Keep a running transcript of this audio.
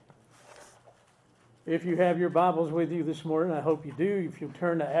If you have your Bibles with you this morning, I hope you do. If you'll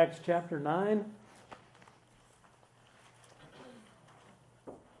turn to Acts chapter 9.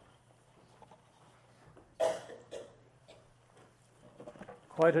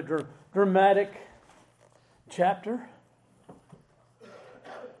 Quite a dramatic chapter.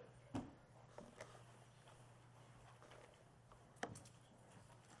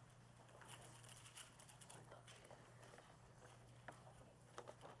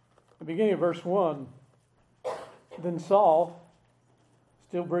 The beginning of verse 1, then Saul,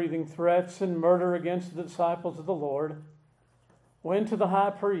 still breathing threats and murder against the disciples of the Lord, went to the high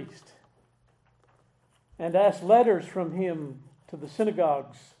priest and asked letters from him to the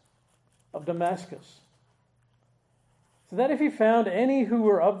synagogues of Damascus, so that if he found any who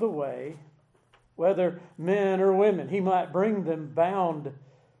were of the way, whether men or women, he might bring them bound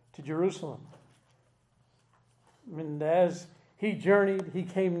to Jerusalem. And as he journeyed, he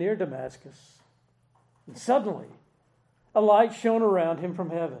came near Damascus, and suddenly a light shone around him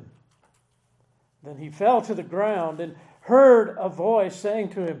from heaven. Then he fell to the ground and heard a voice saying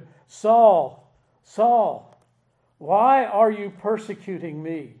to him, "Saul, Saul, why are you persecuting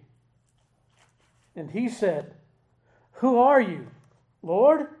me?" And he said, "Who are you,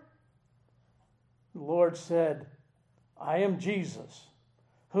 Lord?" The Lord said, "I am Jesus,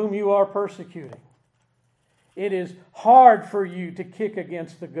 whom you are persecuting. It is hard for you to kick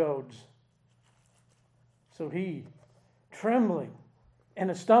against the goads." So he, trembling and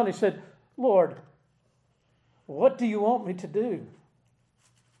astonished, said, "Lord, what do you want me to do?"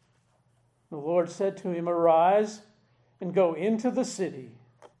 The Lord said to him, "Arise and go into the city,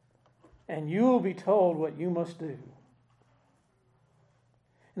 and you will be told what you must do."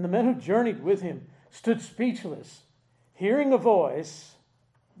 And the men who journeyed with him stood speechless, hearing a voice,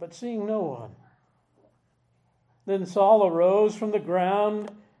 but seeing no one. Then Saul arose from the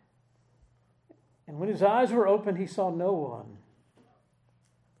ground, and when his eyes were opened, he saw no one.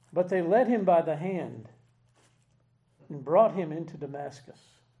 But they led him by the hand and brought him into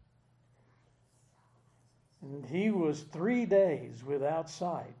Damascus. And he was 3 days without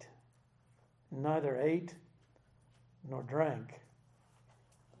sight, neither ate nor drank.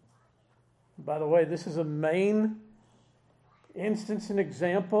 By the way, this is a main instance and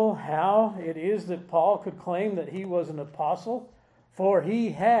example how it is that Paul could claim that he was an apostle, for he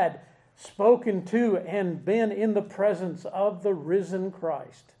had spoken to and been in the presence of the risen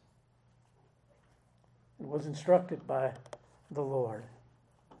Christ and was instructed by the Lord.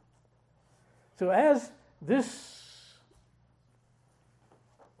 So as the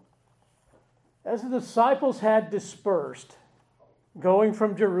disciples had dispersed, going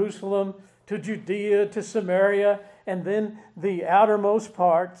from Jerusalem to Judea to Samaria, and then the outermost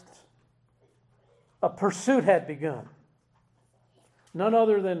parts, a pursuit had begun. None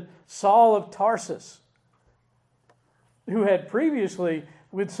other than Saul of Tarsus, who had previously,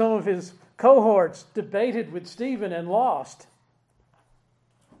 with some of his cohorts, debated with Stephen and lost.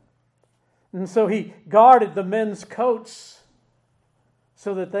 And so he guarded the men's coats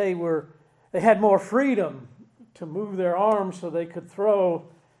so that they had more freedom to move their arms so they could throw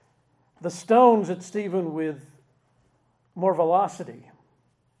the stones at Stephen with more velocity.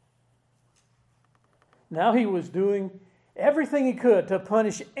 Now he was doing everything he could to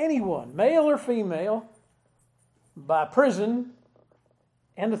punish anyone, male or female, by prison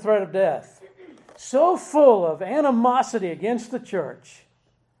and the threat of death. So full of animosity against the church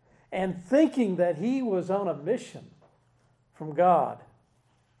and thinking that he was on a mission from God.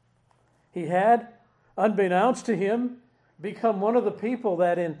 He had, unbeknownst to him, become one of the people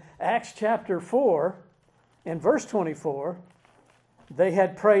that in Acts chapter 4 and verse 24, they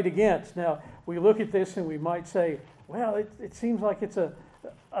had prayed against. Now, we look at this and we might say, well, it seems like it's a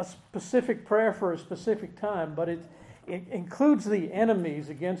specific prayer for a specific time, but it includes the enemies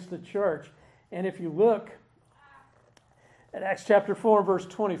against the church. And if you look at Acts chapter 4, verse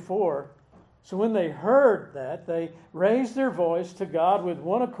 24, so when they heard that, they raised their voice to God with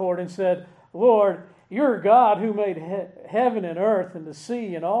one accord and said, "Lord, you're God who made heaven and earth and the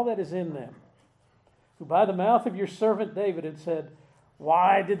sea and all that is in them, who by the mouth of your servant David had said,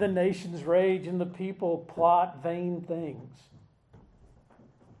 why did the nations rage and the people plot vain things?"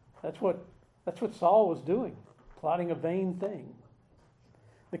 That's what Saul was doing, plotting a vain thing.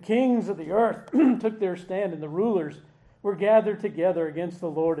 The kings of the earth took their stand, and the rulers were gathered together against the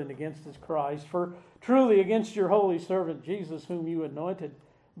Lord and against his Christ. For truly against your holy servant Jesus, whom you anointed,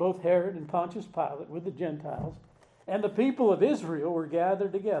 both Herod and Pontius Pilate with the Gentiles, and the people of Israel were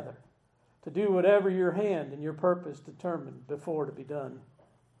gathered together to do whatever your hand and your purpose determined before to be done.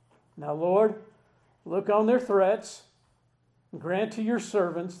 Now, Lord, look on their threats Grant to your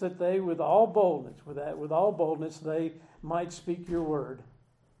servants that they with all boldness they might speak your word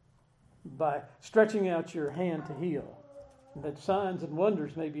by stretching out your hand to heal, and that signs and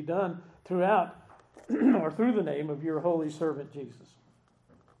wonders may be done throughout or through the name of your holy servant Jesus.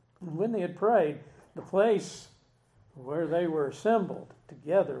 And when they had prayed, the place where they were assembled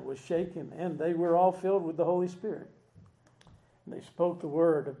together was shaken, and they were all filled with the Holy Spirit. And they spoke the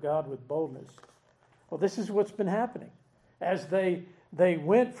word of God with boldness. Well, this is what's been happening. As they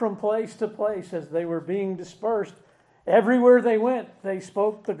went from place to place, as they were being dispersed, everywhere they went, they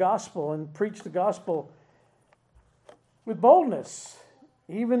spoke the gospel and preached the gospel with boldness,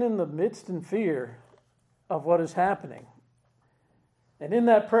 even in the midst and fear of what is happening. And in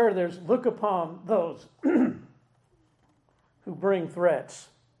that prayer, there's look upon those who bring threats.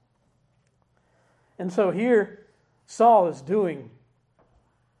 And so here, Saul is doing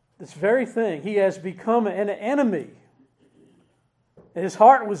this very thing. He has become an enemy. His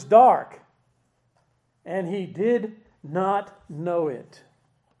heart was dark, and he did not know it.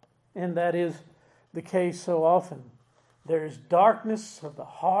 And that is the case so often. There is darkness of the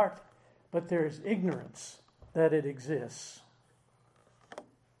heart, but there is ignorance that it exists.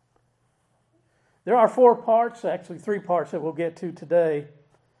 There are 4 parts, actually 3 parts that we'll get to today,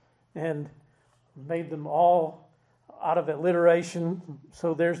 and made them all out of alliteration.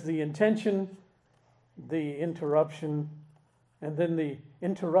 So there's the intention, the interruption, and then the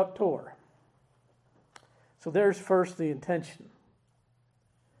interruptor. So there's first the intention.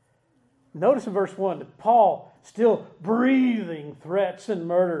 Notice in verse 1 that Paul, still breathing threats and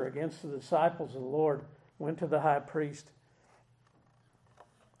murder against the disciples of the Lord, went to the high priest.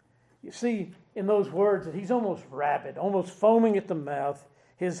 You see in those words that he's almost rabid, almost foaming at the mouth.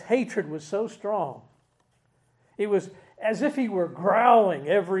 His hatred was so strong. It was as if he were growling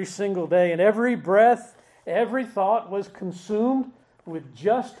every single day, and every breath, every thought was consumed with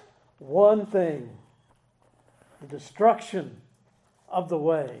just one thing: the destruction of the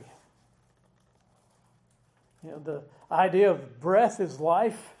way. You know, the idea of breath is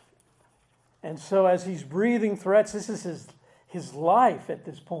life. And so as he's breathing threats, this is his life at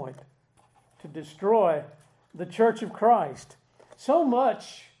this point, to destroy the church of Christ. So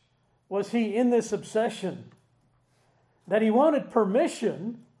much was he in this obsession that he wanted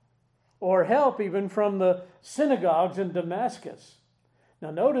permission or help even from the synagogues in Damascus.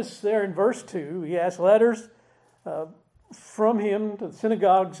 Now notice there in verse 2, he asked letters from him to the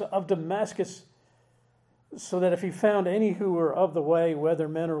synagogues of Damascus, so that if he found any who were of the way, whether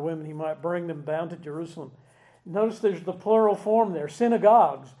men or women, he might bring them bound to Jerusalem. Notice there's the plural form there,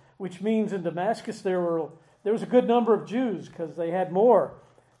 synagogues, which means in Damascus there was a good number of Jews because they had more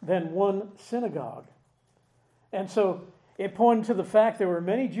than one synagogue. And so it pointed to the fact there were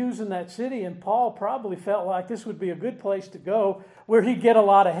many Jews in that city, and Paul probably felt like this would be a good place to go where he'd get a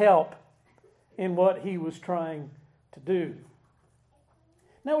lot of help in what he was trying to do.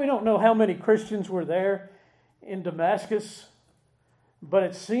 Now, we don't know how many Christians were there in Damascus, but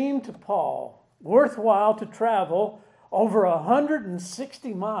it seemed to Paul worthwhile to travel over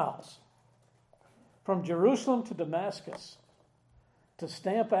 160 miles from Jerusalem to Damascus to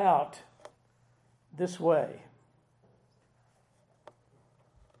stamp out this way.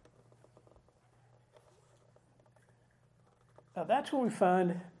 Now that's what we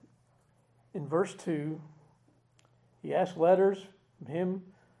find in verse 2. He asked letters from him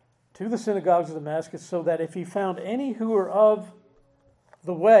to the synagogues of Damascus, so that if he found any who were of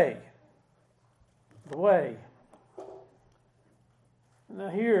the way. Now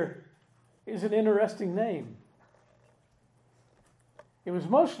here is an interesting name. It was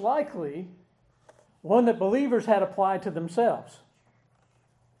most likely one that believers had applied to themselves.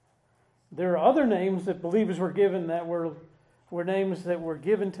 There are other names that believers were given that were names that were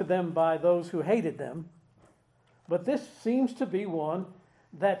given to them by those who hated them. But this seems to be one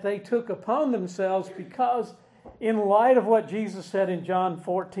that they took upon themselves because in light of what Jesus said in John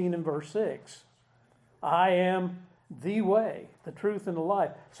 14 and verse 6, I am the way, the truth, and the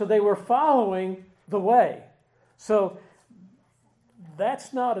life. So they were following the way. So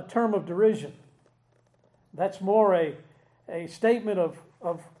that's not a term of derision. That's more a statement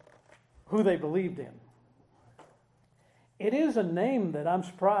of who they believed in. It is a name that I'm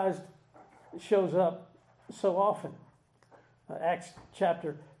surprised shows up so often. Acts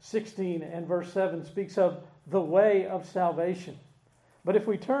chapter 16 and verse 7 speaks of the way of salvation. But if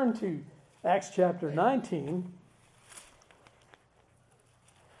we turn to Acts chapter 19,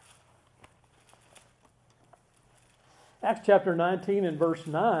 Acts chapter 19 and verse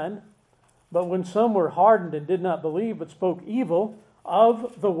 9, but when some were hardened and did not believe, but spoke evil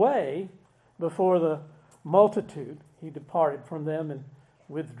of the way before the multitude, he departed from them and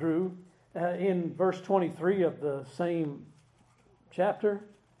withdrew. In verse 23 of the same chapter,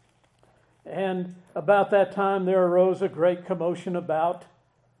 and about that time there arose a great commotion about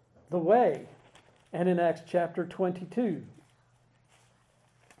the way. And in Acts chapter 22,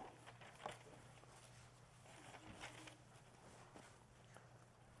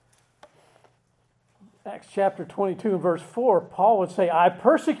 Acts chapter 22 and verse 4, Paul would say, I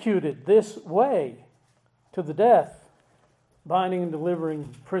persecuted this way to the death, binding and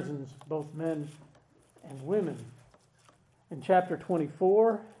delivering prisons, both men and women. In chapter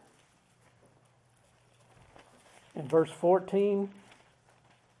 24 and verse 14,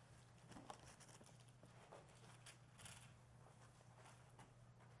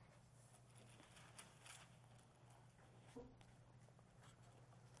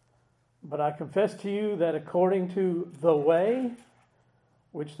 but I confess to you that according to the way,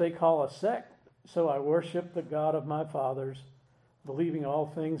 which they call a sect, so I worship the God of my fathers, believing all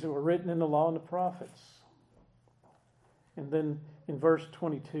things that were written in the law and the prophets. And then in verse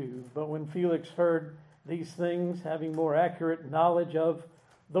 22, but when Felix heard these things, having more accurate knowledge of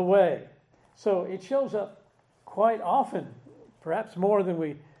the way. So it shows up quite often, perhaps more than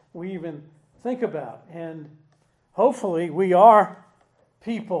we even think about. And hopefully we are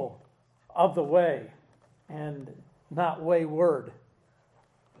people of the way and not wayward.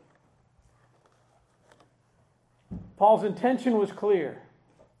 Paul's intention was clear.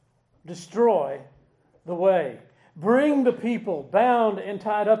 Destroy the way. Bring the people bound and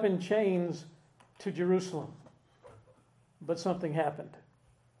tied up in chains to Jerusalem. But something happened.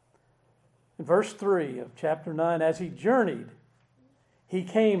 In verse 3 of chapter 9, as he journeyed, he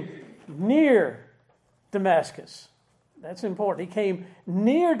came near Damascus. That's important. He came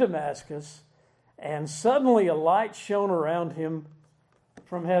near Damascus, and suddenly a light shone around him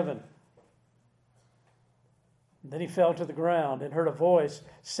from heaven. Then he fell to the ground and heard a voice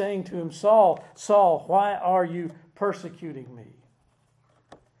saying to him, Saul, Saul, why are you persecuting me?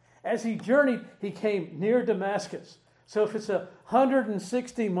 As he journeyed, he came near Damascus. So if it's a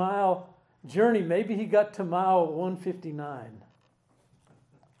 160-mile journey, maybe he got to mile 159.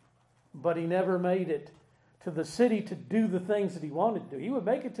 But he never made it to the city to do the things that he wanted to do. He would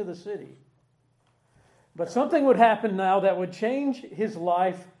make it to the city. But something would happen now that would change his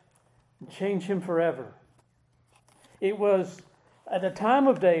life and change him forever. It was, at the time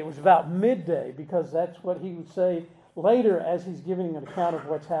of day, it was about midday, because that's what he would say later as he's giving an account of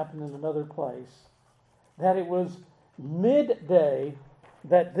what's happened in another place, that it was midday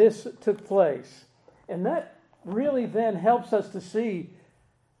that this took place. And that really then helps us to see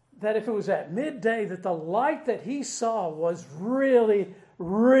that if it was at midday, that the light that he saw was really,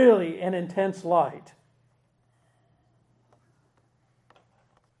 really an intense light.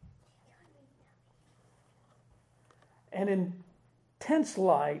 An intense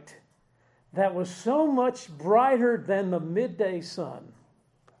light that was so much brighter than the midday sun.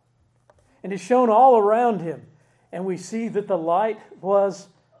 And it's shown all around him. And we see that the light was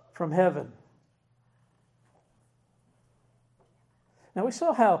from heaven. Now we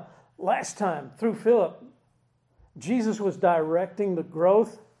saw how last time through Philip, Jesus was directing the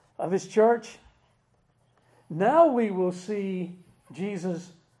growth of his church. Now we will see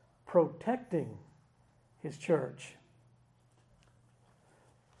Jesus protecting his church.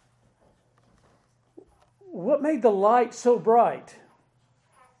 What made the light so bright?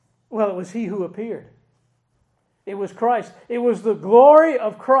 Well, it was he who appeared. It was Christ. It was the glory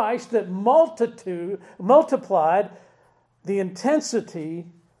of Christ that multiplied the intensity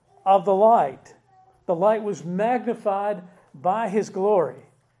of the light. The light was magnified by his glory.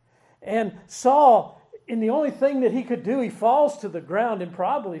 And Saul, in the only thing that he could do, he falls to the ground and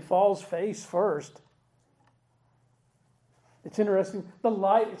probably falls face first. It's interesting. The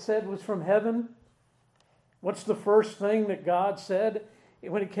light, it said, was from heaven. What's the first thing that God said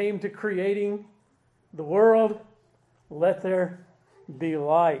when it came to creating the world? Let there be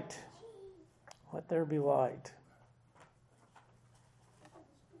light. Let there be light.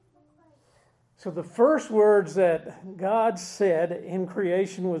 So the first words that God said in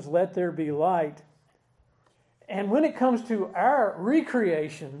creation was, let there be light. And when it comes to our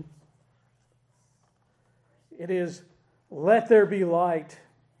recreation, it is, let there be light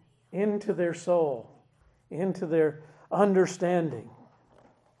into their soul, into their understanding.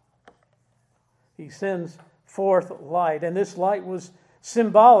 He sends forth light. And this light was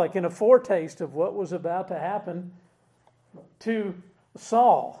symbolic and a foretaste of what was about to happen to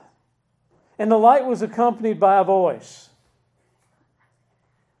Saul. And the light was accompanied by a voice.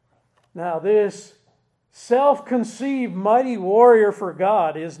 Now this self-conceived mighty warrior for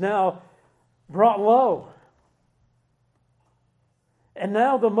God is now brought low. And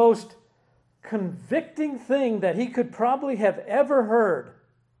now the most convicting thing that he could probably have ever heard.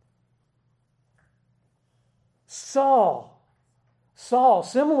 Saul,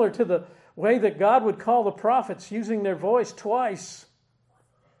 similar to the way that God would call the prophets using their voice twice.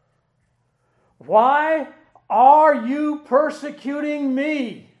 Why are you persecuting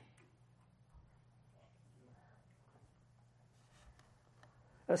me?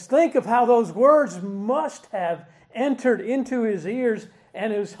 Let's think of how those words must have entered into his ears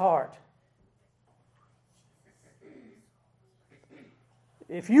and his heart.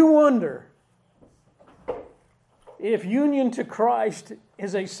 If you wonder if union to Christ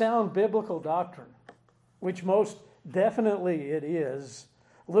is a sound biblical doctrine, which most definitely it is,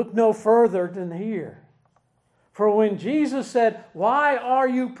 look no further than here. For when Jesus said, "Why are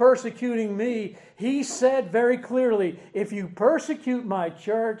you persecuting me?" He said very clearly, if you persecute my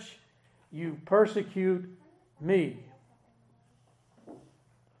church, you persecute me.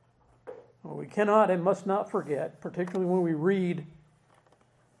 Well, we cannot and must not forget, particularly when we read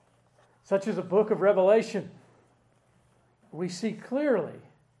such as a book of Revelation, we see clearly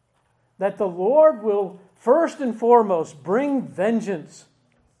that the Lord will first and foremost bring vengeance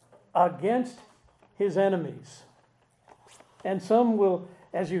against his enemies. And some will,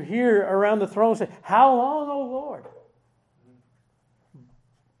 as you hear around the throne, say, "How long, O Lord?"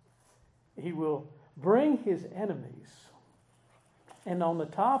 He will bring his enemies. And on the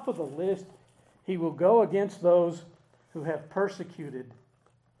top of the list, he will go against those who have persecuted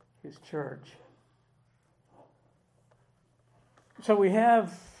his church. So we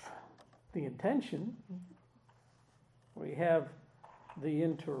have the intention, we have the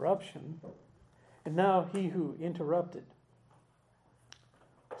interruption, and now he who interrupted.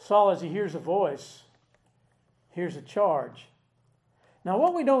 Saul, as he hears a voice, hears a charge. Now,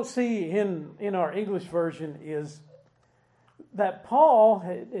 what we don't see in our English version is that Paul,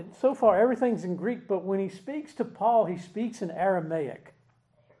 so far everything's in Greek, but when he speaks to Paul, he speaks in Aramaic.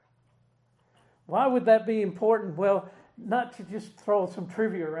 Why would that be important? Well, not to just throw some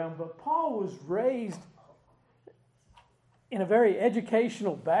trivia around, but Paul was raised in a very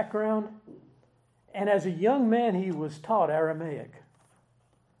educational background, and as a young man, he was taught Aramaic.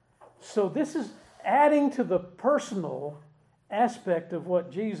 So this is adding to the personal aspect of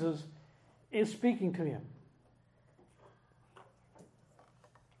what Jesus is speaking to him.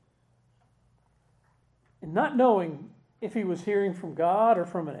 And not knowing if he was hearing from God or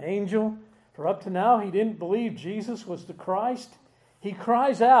from an angel, for up to now he didn't believe Jesus was the Christ, he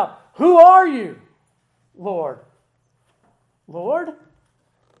cries out, "Who are you, Lord?" Lord?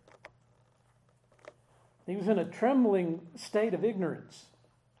 He was in a trembling state of ignorance.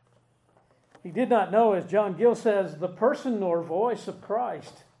 He did not know, as John Gill says, the person or voice of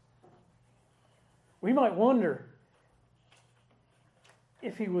Christ. We might wonder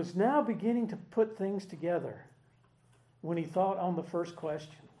if he was now beginning to put things together when he thought on the first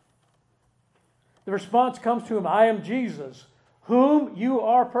question. The response comes to him, "I am Jesus, whom you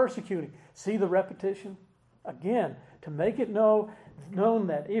are persecuting." See the repetition? Again, to make it known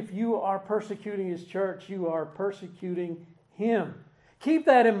that if you are persecuting his church, you are persecuting him. Keep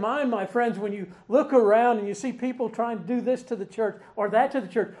that in mind, my friends, when you look around and you see people trying to do this to the church or that to the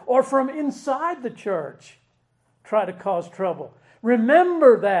church, or from inside the church try to cause trouble.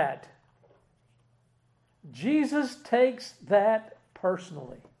 Remember that Jesus takes that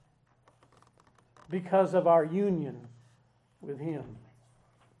personally because of our union with him.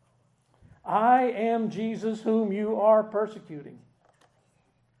 I am Jesus whom you are persecuting.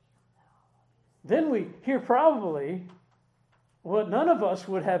 Then we hear probably what none of us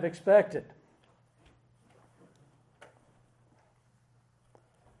would have expected.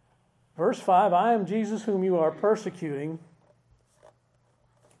 Verse 5, I am Jesus whom you are persecuting.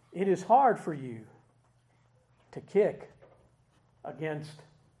 It is hard for you to kick against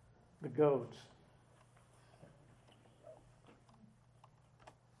the goads.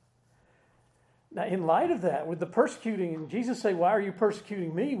 Now, in light of that, with the persecuting, and Jesus say, "Why are you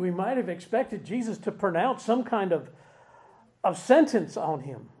persecuting me?" we might have expected Jesus to pronounce some kind of sentence on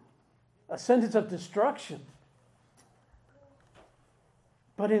him, a sentence of destruction.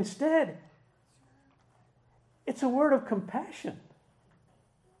 But instead, it's a word of compassion.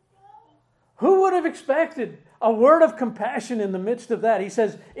 Who would have expected a word of compassion in the midst of that? He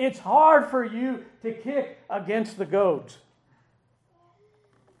says, it's hard for you to kick against the goads.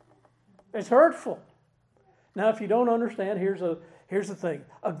 It's hurtful. Now, if you don't understand, here's the thing.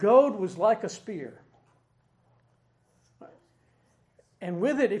 A goad was like a spear. And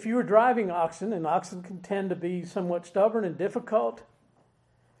with it, if you were driving oxen, and oxen can tend to be somewhat stubborn and difficult,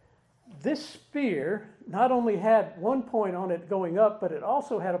 this spear not only had one point on it going up, but it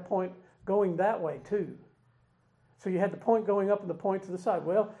also had a point going that way too. So you had the point going up and the point to the side.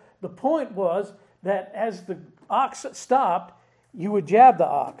 Well, the point was that as the ox stopped, you would jab the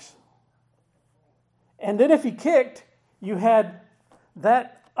ox. And then if he kicked, you had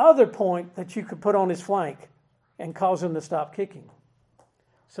that other point that you could put on his flank and cause him to stop kicking.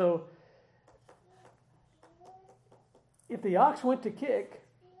 So if the ox went to kick,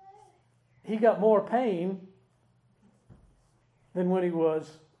 he got more pain than when he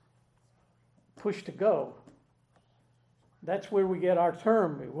was pushed to go. That's where we get our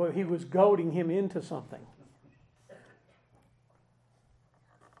term, where he was goading him into something.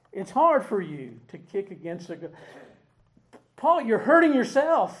 It's hard for you to kick against a... Paul, you're hurting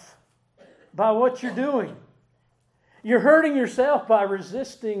yourself by what you're doing. You're hurting yourself by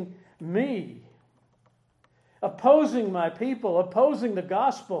resisting me, opposing my people, opposing the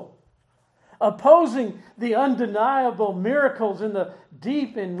gospel, opposing the undeniable miracles in the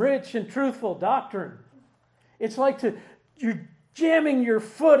deep and rich and truthful doctrine. It's like you're jamming your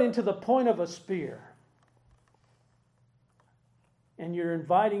foot into the point of a spear. And you're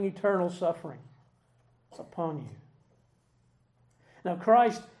inviting eternal suffering upon you. Now,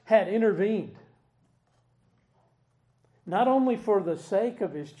 Christ had intervened, not only for the sake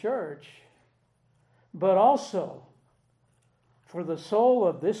of his church, but also for the soul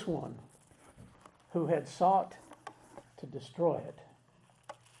of this one who had sought to destroy it.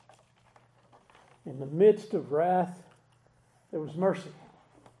 In the midst of wrath, there was mercy.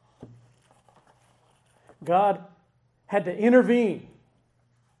 God had to intervene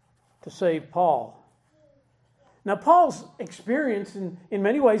to save Paul. Now, Paul's experience in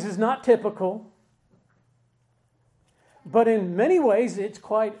many ways is not typical, but in many ways it's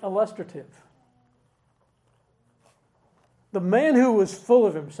quite illustrative. The man who was full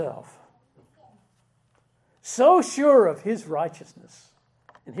of himself, so sure of his righteousness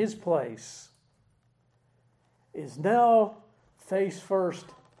and his place, is now face first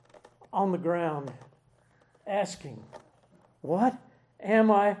on the ground asking, "What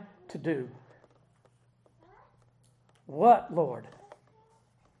am I to do? What, Lord?"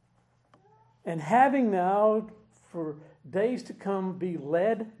 And having now for days to come be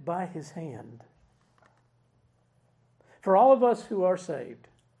led by his hand. For all of us who are saved,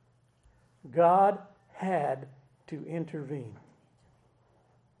 God had to intervene.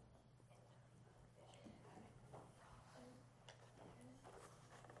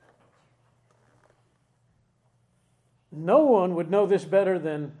 No one would know this better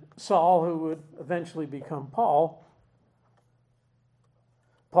than Saul, who would eventually become Paul.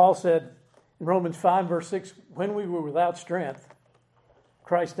 Paul said in Romans 5, verse 6, "When we were without strength,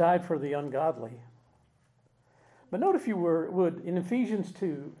 Christ died for the ungodly." But note, if you would, in Ephesians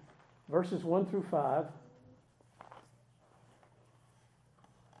 2, verses 1 through 5,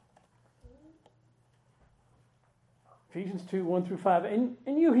 Ephesians 2, 1 through 5, and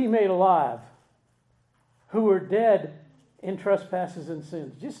you he made alive, who were dead in trespasses and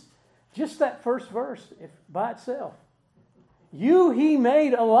sins. Just that first verse, if by itself. You he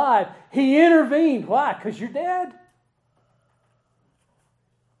made alive. He intervened. Why? Because you're dead.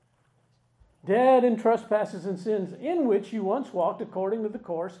 Dead in trespasses and sins, in which you once walked according to the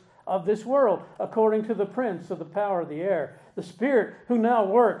course of this world, according to the prince of the power of the air, the spirit who now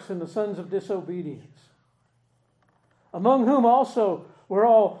works in the sons of disobedience, among whom also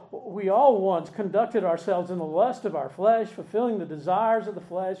we all once conducted ourselves in the lust of our flesh, fulfilling the desires of the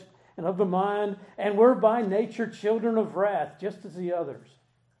flesh and of the mind, and were by nature children of wrath, just as the others.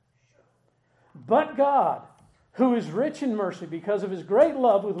 But God, who is rich in mercy because of his great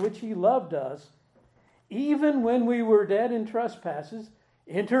love with which he loved us, even when we were dead in trespasses,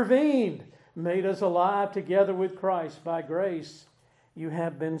 intervened, made us alive together with Christ. By grace you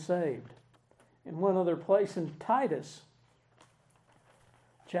have been saved. In one other place, in Titus,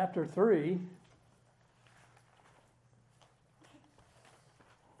 chapter 3,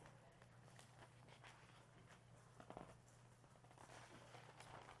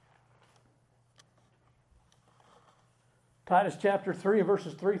 Titus chapter 3,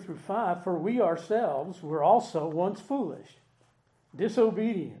 verses 3 through 5, "For we ourselves were also once foolish,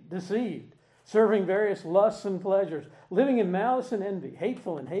 disobedient, deceived, serving various lusts and pleasures, living in malice and envy,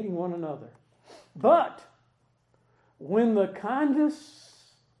 hateful and hating one another. But when the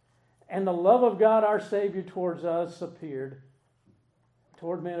kindness and the love of God our Savior towards us appeared,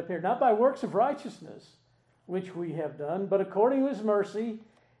 toward men appeared, not by works of righteousness, which we have done, but according to his mercy,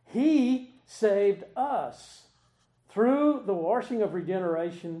 he saved us through the washing of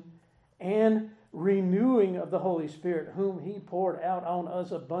regeneration and renewing of the Holy Spirit, whom He poured out on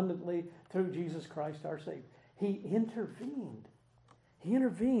us abundantly through Jesus Christ our Savior. He intervened. He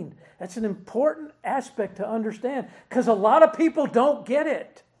intervened. That's an important aspect to understand because a lot of people don't get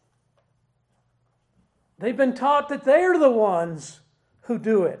it. They've been taught that they're the ones who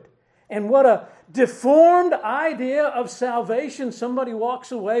do it. And what a deformed idea of salvation somebody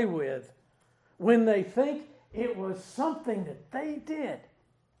walks away with when they think it was something that they did.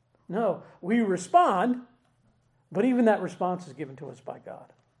 No, we respond, but even that response is given to us by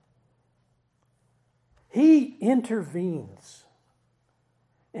God. He intervenes.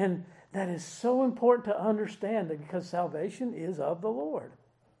 And that is so important to understand because salvation is of the Lord.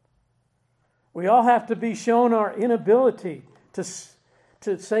 We all have to be shown our inability to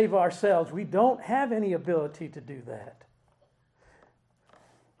save ourselves. We don't have any ability to do that.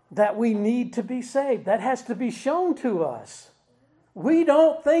 That we need to be saved. That has to be shown to us. We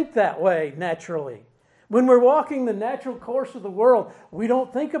don't think that way naturally. When we're walking the natural course of the world, we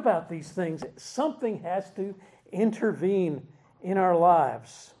don't think about these things. Something has to intervene in our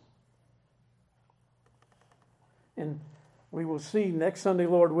lives. And we will see next Sunday,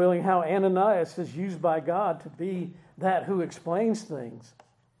 Lord willing, how Ananias is used by God to be that who explains things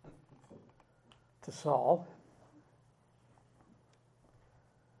to Saul.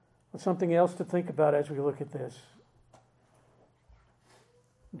 But something else to think about as we look at this.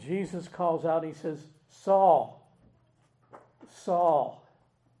 Jesus calls out, he says, Saul, Saul.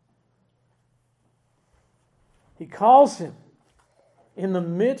 He calls him in the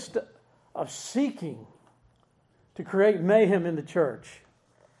midst of seeking to create mayhem in the church.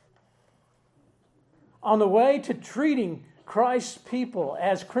 On the way to treating Christ's people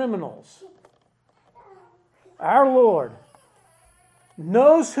as criminals, our Lord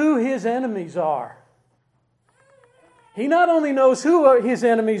knows who His enemies are. He not only knows who His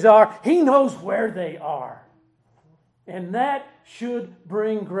enemies are, He knows where they are. And that should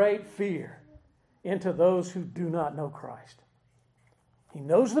bring great fear into those who do not know Christ. He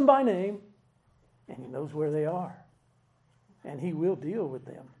knows them by name, and He knows where they are. And He will deal with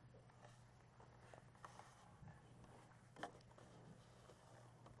them.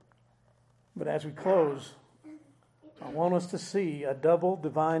 But as we close, I want us to see a double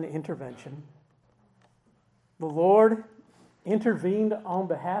divine intervention. The Lord intervened on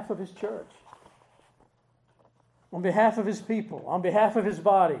behalf of His church, on behalf of His people, on behalf of His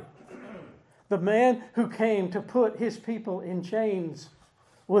body. The man who came to put His people in chains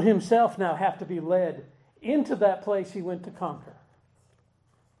will himself now have to be led into that place He went to conquer.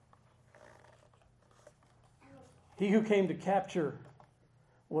 He who came to capture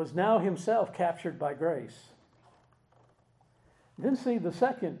was now himself captured by grace. Then see the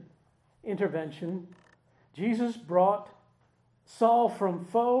second intervention. Jesus brought Saul from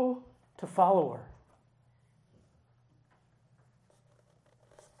foe to follower.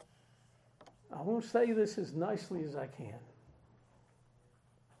 I want to say this as nicely as I can.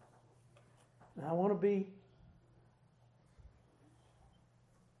 And I want to be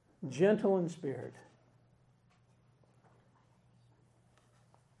gentle in spirit.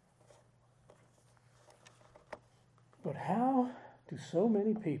 But how do so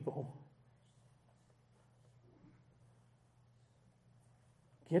many people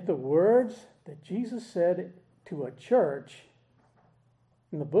get the words that Jesus said to a church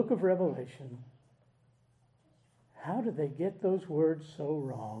in the book of Revelation? How do they get those words so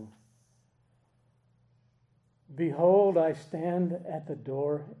wrong? Behold, I stand at the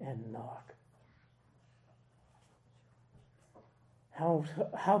door and knock.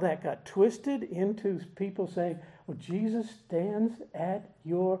 How that got twisted into people saying, well, Jesus stands at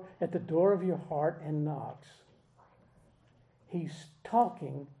the door of your heart and knocks. He's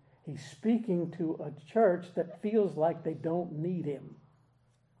talking, he's speaking to a church that feels like they don't need him.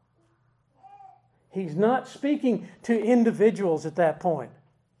 He's not speaking to individuals at that point.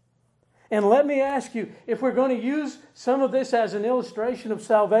 And let me ask you, if we're going to use some of this as an illustration of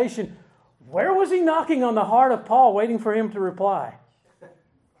salvation, where was he knocking on the heart of Paul, waiting for him to reply?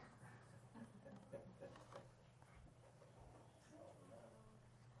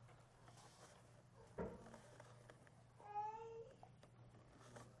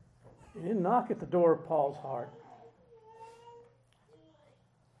 He didn't knock at the door of Paul's heart.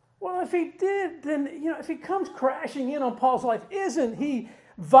 Well, if he did, then, if he comes crashing in on Paul's life, isn't he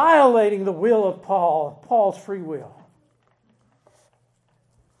violating the will of Paul, Paul's free will?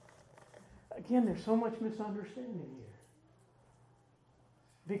 Again, there's so much misunderstanding here.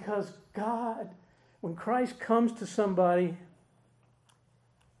 Because God, when Christ comes to somebody,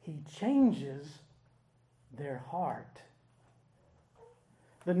 he changes their heart.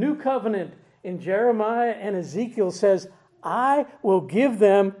 The new covenant in Jeremiah and Ezekiel says, I will give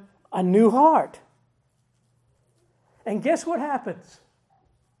them a new heart. And guess what happens?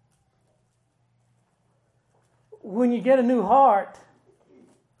 When you get a new heart,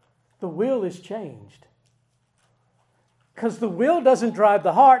 the will is changed. Because the will doesn't drive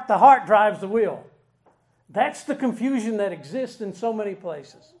the heart drives the will. That's the confusion that exists in so many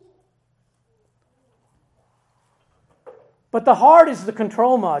places. But the heart is the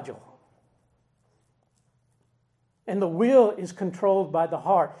control module. And the will is controlled by the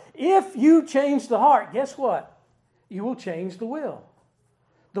heart. If you change the heart, guess what? You will change the will.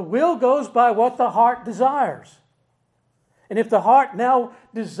 The will goes by what the heart desires. And if the heart now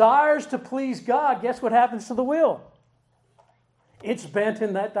desires to please God, guess what happens to the will? It's bent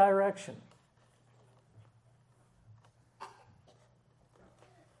in that direction.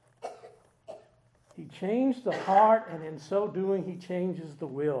 He changed the heart, and in so doing, he changes the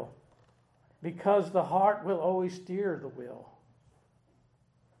will. Because the heart will always steer the will.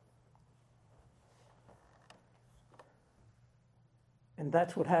 And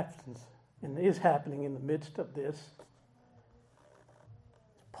that's what happens and is happening in the midst of this.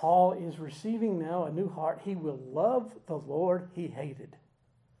 Paul is receiving now a new heart. He will love the Lord he hated.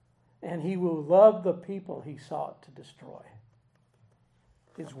 And he will love the people he sought to destroy.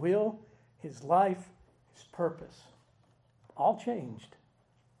 His will, his life, his purpose, all changed.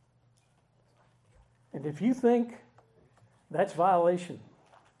 And if you think that's violation,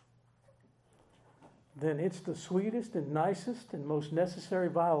 then it's the sweetest and nicest and most necessary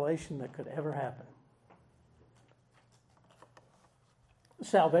violation that could ever happen.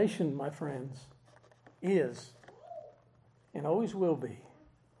 Salvation, my friends, is and always will be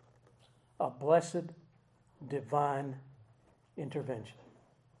a blessed, divine intervention.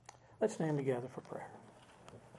 Let's stand together for prayer.